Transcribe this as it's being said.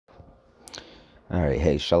All right,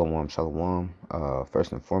 hey, shalom, shalom.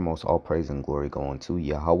 First and foremost, all praise and glory go unto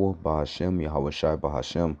Yahweh, Bahashem, Yahweh Shai,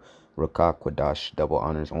 Bahashem, Rakah, Quadash, double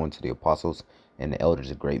honors on to the apostles and the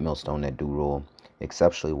elders of Great Millstone that do rule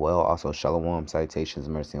exceptionally well. Also, shalom, salutations,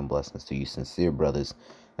 mercy, and blessings to you sincere brothers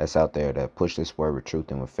that's out there that push this word with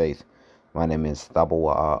truth and with faith. My name is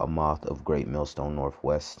Thabawa Amath of Great Millstone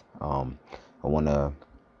Northwest. I want to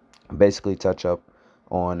basically touch up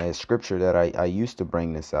on a scripture that I used to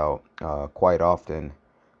bring this out quite often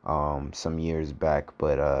some years back,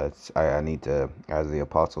 but I need to, as the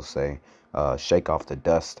apostles say, shake off the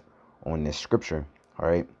dust on this scripture. All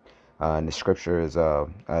right. And the scripture is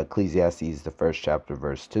Ecclesiastes, the first chapter,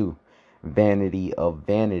 verse 2. Vanity of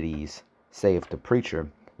vanities, saith the preacher.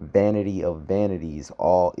 Vanity of vanities,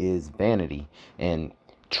 all is vanity. And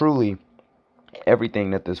truly,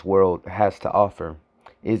 everything that this world has to offer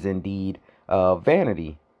is indeed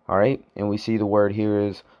vanity. All right. And we see the word here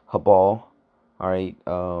is habal. All right.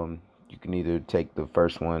 You can either take the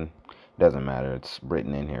first one. Doesn't matter. It's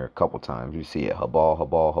written in here a couple times. You see it. Habal,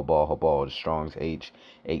 habal, habal, habal. The Strong's H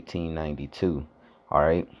 1892. All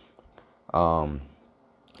right. Um,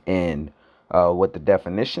 and what the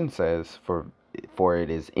definition says for it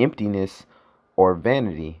is emptiness or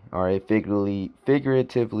vanity. All right,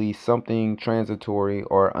 figuratively something transitory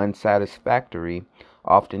or unsatisfactory,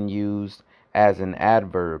 often used as an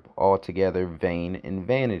adverb, altogether vain and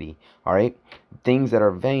vanity. All right, things that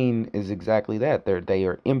are vain is exactly that. They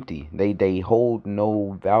are empty. They hold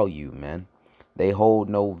no value, man. They hold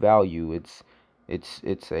no value. It's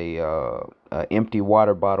a empty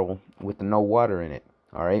water bottle with no water in it.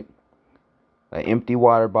 All right, an empty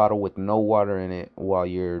water bottle with no water in it while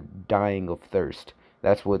you're dying of thirst.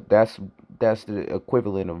 That's the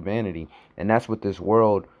equivalent of vanity, and that's what this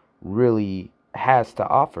world really has to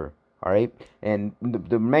offer. All right, and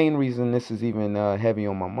the main reason this is even heavy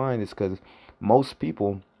on my mind is because most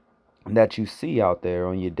people that you see out there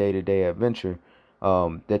on your day-to-day adventure,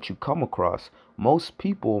 that you come across, most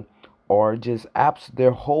people are just their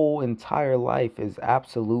whole entire life is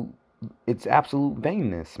absolute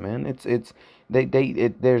vainness, man.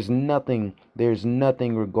 There's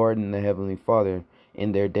nothing regarding the Heavenly Father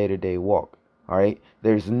in their day-to-day walk. All right,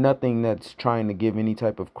 there's nothing that's trying to give any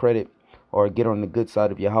type of credit or get on the good side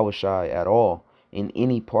of Yahweh Shai at all in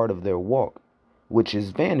any part of their walk, which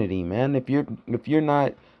is vanity, man. If you're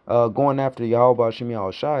not going after Yahweh Shem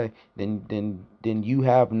Yahweh Shai, then you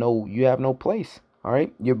have no place. All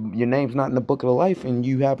right, your name's not in the book of the life, and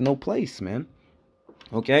you have no place, man.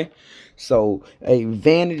 Okay, so a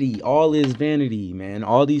vanity, all is vanity, man.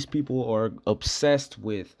 All these people are obsessed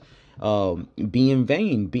with being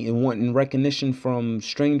vain, being wanting recognition from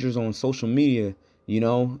strangers on social media.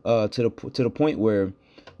 To the point where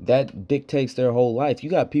that dictates their whole life. You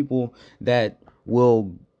got people that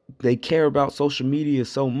they care about social media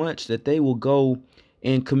so much that they will go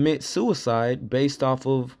and commit suicide based off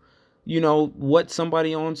of what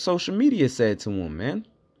somebody on social media said to them, man.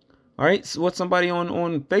 All right, so what somebody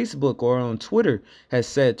on Facebook or on Twitter has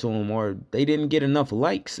said to them, or they didn't get enough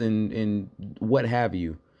likes and what have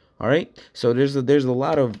you. All right, so there's a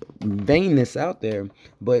lot of vainness out there,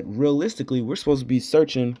 but realistically, we're supposed to be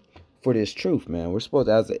searching for this truth, man. We're supposed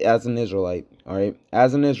to, as an Israelite, all right,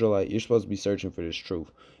 as an Israelite, you're supposed to be searching for this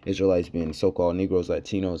truth. Israelites being so-called Negroes,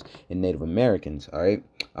 Latinos, and Native Americans. All right,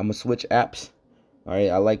 I'm gonna switch apps. All right,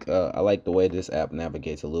 I like the way this app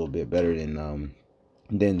navigates a little bit better than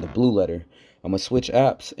the blue letter. I'm gonna switch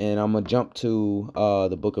apps and I'm gonna jump to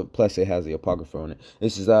the book of, plus it has the apocrypha on it.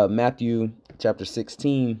 This is Matthew chapter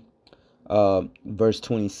 16, verse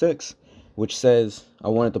 26, which says, I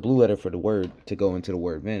wanted the blue letter for the word to go into the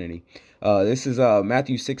word vanity. This is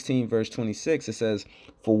Matthew 16, verse 26. It says,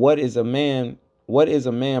 for what is a man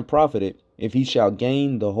profited if he shall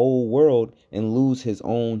gain the whole world and lose his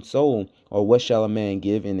own soul? Or what shall a man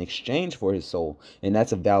give in exchange for his soul? And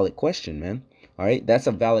that's a valid question, man. All right, that's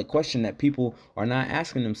a valid question that people are not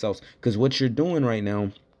asking themselves, because what you're doing right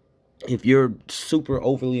now, if you're super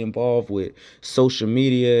overly involved with social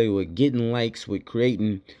media, with getting likes, with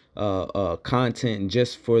creating content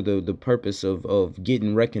just for the purpose of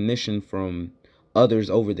getting recognition from others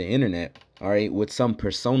over the internet, all right, with some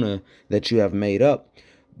persona that you have made up,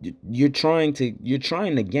 you're trying to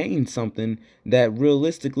gain something that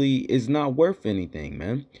realistically is not worth anything,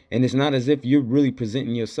 man. And it's not as if you're really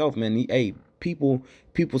presenting yourself, man. Hey, people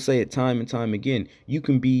say it time and time again, you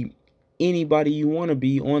can be anybody you want to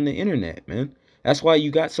be on the internet, man. That's why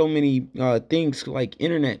you got so many things like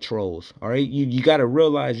internet trolls. All right, you got to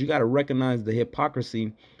realize, you got to recognize the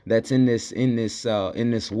hypocrisy that's in this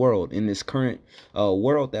world, in this current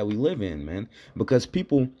world that we live in, man. Because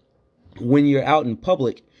people, when you're out in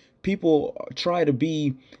public, people try to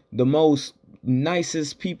be the most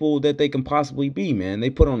nicest people that they can possibly be, man.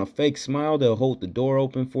 They put on a fake smile. They'll hold the door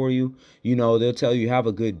open for you. You know, they'll tell you have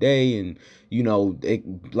a good day, and you know, they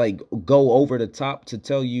like go over the top to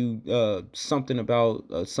tell you something about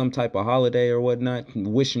some type of holiday or whatnot,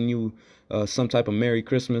 wishing you some type of Merry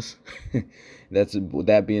Christmas.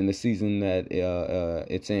 That being the season that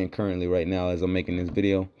it's in currently right now as I'm making this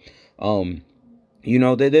video. You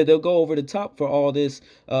know, they'll go over the top for all this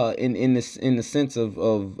in the sense of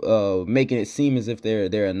making it seem as if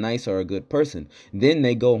they're a nice or a good person. Then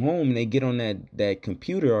they go home and they get on that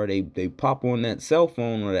computer, or they pop on that cell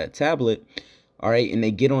phone or that tablet, all right, and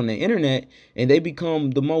they get on the internet and they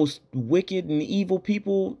become the most wicked and evil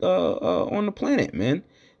people on the planet, man.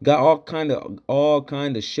 Got all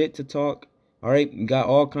kind of shit to talk, all right. Got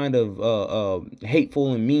all kind of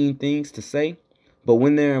hateful and mean things to say. But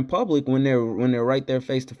when they're in public, when they're right there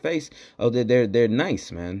face to face, oh, they're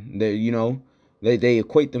nice, man. They're, you know, they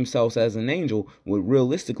equate themselves as an angel, when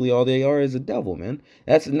realistically all they are is a devil, man.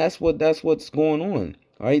 That's what's going on.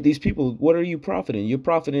 All right, these people, what are you profiting? You're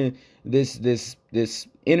profiting this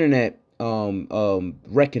internet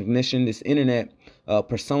recognition, this internet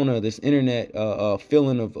persona, this internet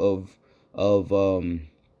feeling of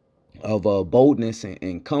boldness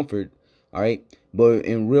and comfort. All right, but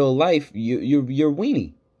in real life, you're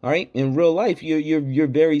weenie. All right, in real life, you're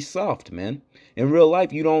very soft, man. In real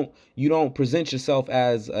life, you don't present yourself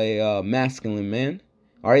as a masculine man.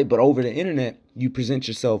 All right, but over the internet, you present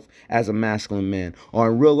yourself as a masculine man. Or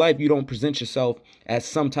in real life, you don't present yourself as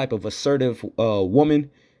some type of assertive woman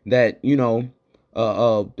that, you know,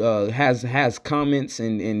 has comments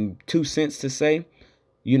and 2 cents to say.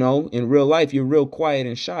 You know, in real life, you're real quiet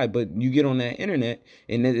and shy, but you get on that internet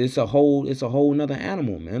and it's a whole nother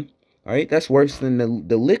animal, man. All right, that's worse than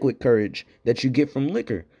the liquid courage that you get from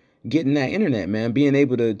liquor. Getting that internet, man, being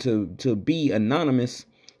able to be anonymous,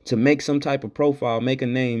 to make some type of profile, make a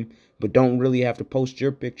name, but don't really have to post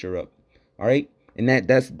your picture up. All right, and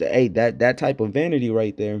that type of vanity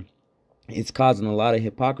right there, it's causing a lot of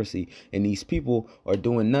hypocrisy, and these people are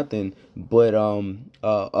doing nothing but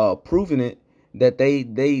proving it that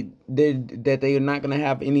they are not gonna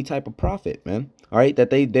have any type of profit, man. All right, that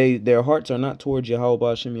their hearts are not towards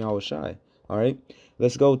Yahweh Shem Yahweh Shai. All right,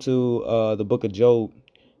 let's go to the book of Job,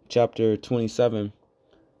 chapter 27,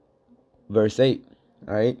 verse 8.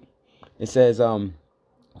 All right, it says,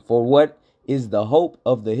 for what is the hope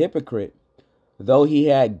of the hypocrite, though he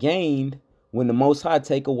had gained, when the Most High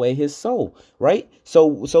take away his soul? Right. So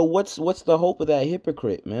what's the hope of that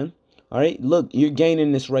hypocrite, man? All right, look, you're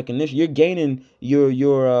gaining this recognition. You're gaining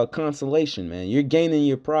your consolation, man. You're gaining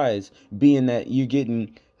your prize, being that you're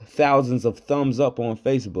getting thousands of thumbs up on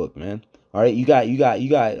Facebook, man. All right, you got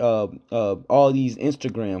all these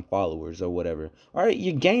Instagram followers or whatever. All right,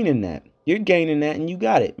 you're gaining that. You're gaining that, and you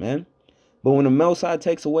got it, man. But when the Most High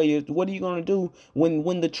takes away your, what are you gonna do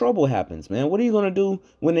when the trouble happens, man? What are you gonna do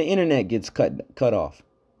when the internet gets cut off?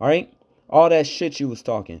 All right. All that shit you was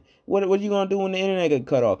talking. What are you going to do when the internet get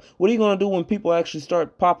cut off? What are you going to do when people actually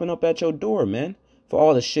start popping up at your door, man? For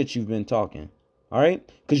all the shit you've been talking. All right?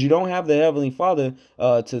 Because you don't have the Heavenly Father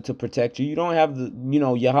to protect you. You don't have the, you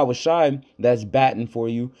know, Yahweh Shai that's batting for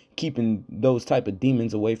you, keeping those type of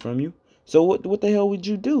demons away from you. So what the hell would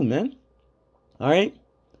you do, man? All right?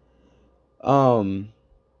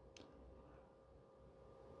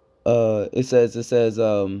 It says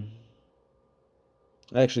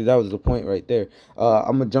actually, that was the point right there.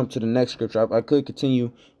 I'm going to jump to the next scripture. I could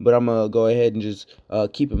continue, but I'm going to go ahead and just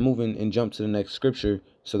keep it moving and jump to the next scripture,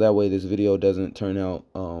 so that way this video doesn't turn out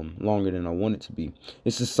longer than I want it to be.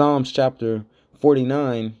 This is Psalms chapter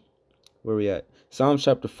 49. Where we at? Psalms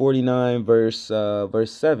chapter 49, verse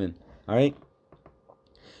 7. All right?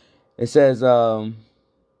 It says,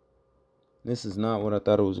 this is not what I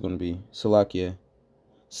thought it was going to be. Salakia.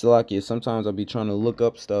 Sometimes I'll be trying to look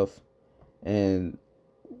up stuff, and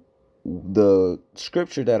the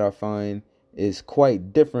scripture that I find is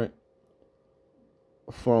quite different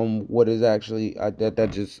from what is actually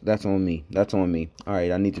that's on me. All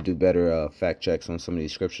right, I need to do better fact checks on some of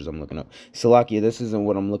these scriptures I'm looking up. Salakia, this isn't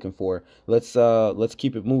what I'm looking for. Let's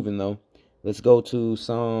keep it moving though. Let's go to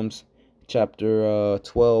Psalms chapter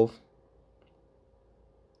 12,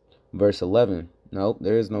 verse 11. Nope,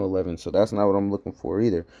 there is no 11, so that's not what I'm looking for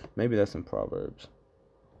either. Maybe that's in Proverbs.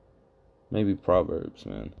 Maybe Proverbs,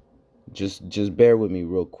 man. Just bear with me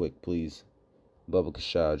real quick, please. Bubba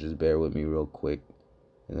Kashaw, just bear with me real quick.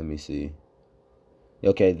 And let me see.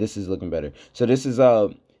 Okay, this is looking better. So this is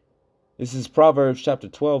Proverbs chapter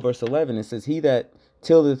 12, verse 11. It says, he that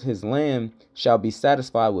tilleth his land shall be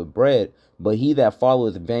satisfied with bread, but he that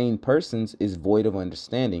followeth vain persons is void of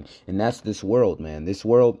understanding. And that's this world, man. This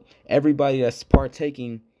world, everybody that's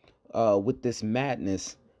partaking with this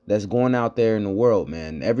madness that's going out there in the world,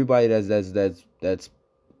 man. Everybody that's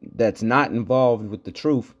not involved with the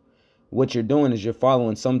truth, what you're doing is you're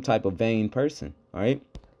following some type of vain person, all right?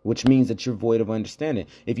 Which means that you're void of understanding.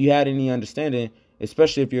 If you had any understanding,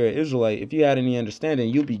 especially if you're an Israelite, if you had any understanding,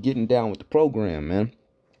 you'll be getting down with the program, man.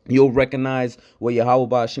 You'll recognize what Yahweh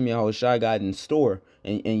Ba'ashem Yahweh Shai got in store,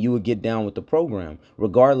 and you would get down with the program,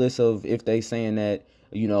 regardless of if they saying that,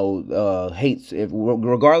 hates,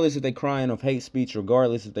 regardless if they crying of hate speech,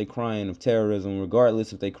 regardless if they crying of terrorism,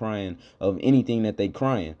 regardless if they crying of anything that they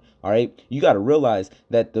crying. All right, you got to realize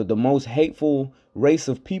that the most hateful race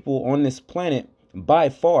of people on this planet by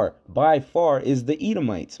far is the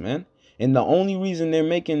Edomites, man. And the only reason they're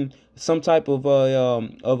making some type of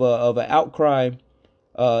an outcry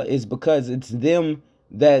is because it's them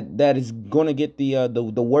that is going to get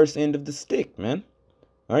the worst end of the stick, man.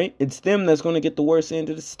 All right, it's them that's going to get the worst end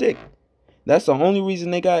of the stick. That's the only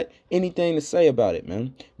reason they got anything to say about it,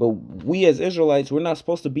 man. But we as Israelites, we're not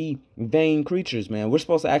supposed to be vain creatures, man. We're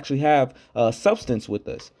supposed to actually have substance with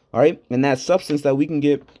us, all right? And that substance that we can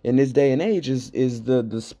get in this day and age is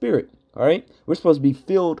the spirit, all right? We're supposed to be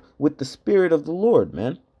filled with the spirit of the Lord,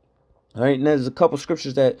 man. All right, and there's a couple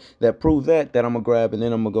scriptures that prove that I'm gonna grab, and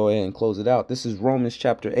then I'm gonna go ahead and close it out. This is Romans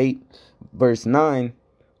chapter 8, verse 9.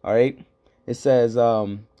 All right, it says,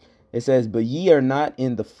 but ye are not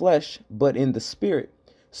in the flesh, but in the spirit.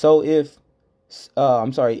 So if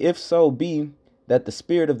so be that the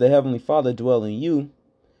spirit of the heavenly Father dwell in you.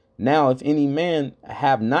 Now, if any man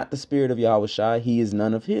have not the spirit of Yahweh Shai, he is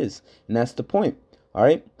none of his. And that's the point. All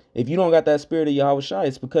right. If you don't got that spirit of Yahweh Shai,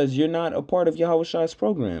 it's because you're not a part of Yahweh Shai's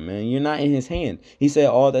program, man. You're not in his hand. He said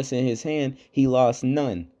all that's in his hand, he lost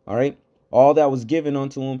none. All right. All that was given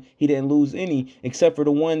unto him, he didn't lose any, except for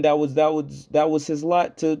the one that was his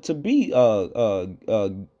lot to be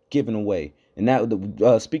given away. And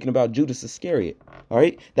that speaking about Judas Iscariot. All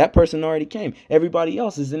right, that person already came. Everybody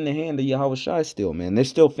else is in the hand of Yahweh Shai still, man. They're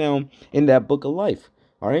still found in that book of life.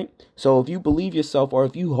 All right. So if you believe yourself, or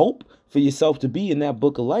if you hope for yourself to be in that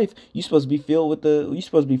book of life, you're supposed to be filled with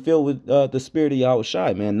the spirit of Yahweh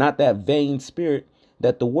Shai, man. Not that vain spirit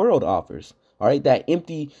that the world offers. All right, that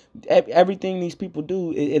empty, everything these people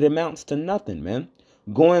do, it amounts to nothing, man.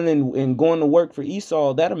 Going to work for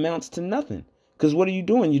Esau, that amounts to nothing. Because what are you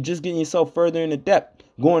doing? You're just getting yourself further into depth.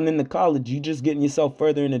 Going into college, you're just getting yourself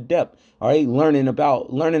further into depth. All right, learning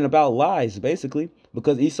about lies, basically,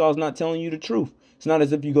 because Esau's not telling you the truth. It's not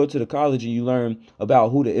as if you go to the college and you learn about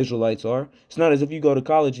who the Israelites are. It's not as if you go to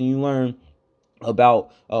college and you learn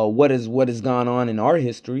about what has gone on in our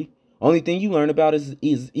history. Only thing you learn about is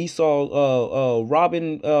Esau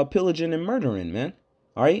robbing, pillaging, and murdering, man.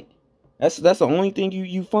 All right, that's the only thing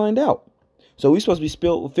you find out. So we're supposed to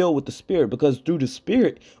be filled with the spirit, because through the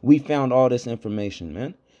spirit we found all this information,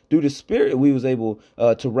 man. Through the spirit we was able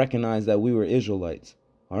to recognize that we were Israelites.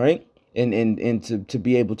 All right, and to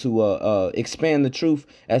be able to expand the truth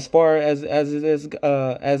as far as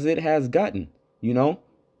it has gotten,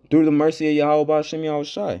 through the mercy of Yahweh Ba'ashem Yahweh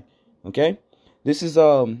Shai. Okay. This is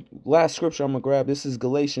last scripture I'm gonna grab. This is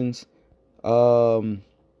Galatians.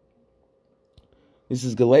 This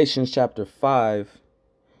is Galatians chapter 5,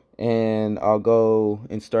 and I'll go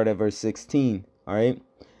and start at verse 16. All right.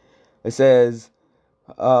 It says,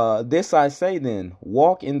 "This I say then,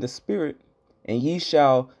 walk in the spirit, and ye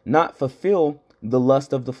shall not fulfill the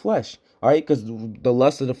lust of the flesh." All right, because the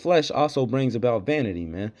lust of the flesh also brings about vanity,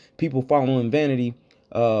 man. People following vanity,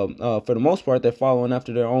 for the most part, they're following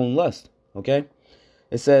after their own lust. Okay,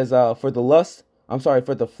 it says, for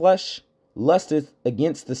the flesh lusteth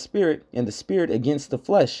against the spirit, and the spirit against the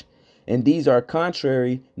flesh. And these are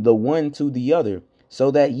contrary the one to the other,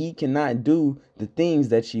 so that ye cannot do the things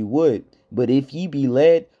that ye would. But if ye be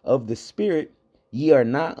led of the spirit, ye are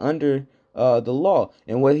not under the law.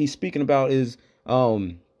 And what he's speaking about is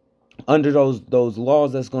under those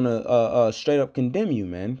laws that's gonna straight up condemn you,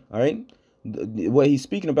 man. All right. What he's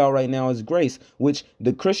speaking about right now is grace, which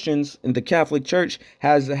the Christians in the Catholic Church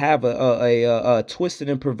have a twisted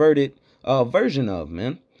and perverted version of,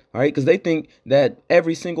 man. All right, because they think that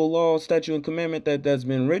every single law, statute, and commandment that's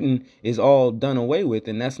been written is all done away with,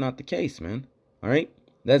 and that's not the case, man. All right,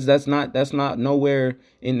 that's not nowhere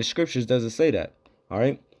in the scriptures does it say that. All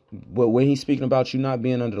right, but when he's speaking about you not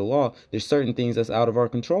being under the law, there's certain things that's out of our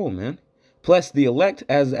control, man. Plus, the elect,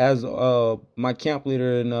 as my camp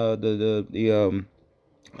leader and the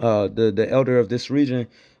elder of this region,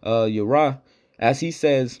 Uriah, as he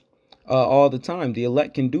says, all the time. The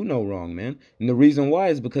elect can do no wrong, man. And the reason why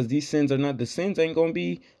is because these sins are not, the sins ain't gonna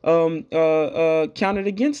be counted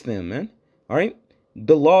against them, man. All right.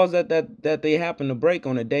 The laws that they happen to break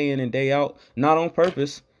on a day in and day out, not on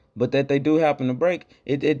purpose, but that they do happen to break,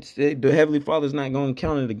 the Heavenly Father's not going to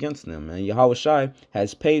count it against them, man. Yahweh Shai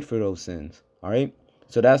has paid for those sins. All right.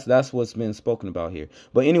 So that's what's been spoken about here.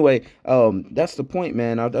 But anyway, that's the point,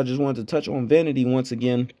 man. I just wanted to touch on vanity once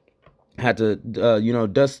again. Had to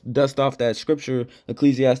dust off that scripture,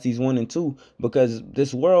 Ecclesiastes 1 and 2, because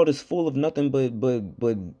this world is full of nothing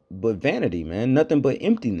but vanity, man. Nothing but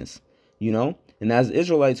emptiness, you know. And as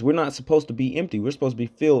Israelites, we're not supposed to be empty. We're supposed to be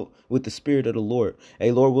filled with the Spirit of the Lord.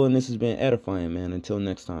 Hey, Lord willing, this has been edifying, man. Until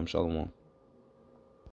next time, shalom.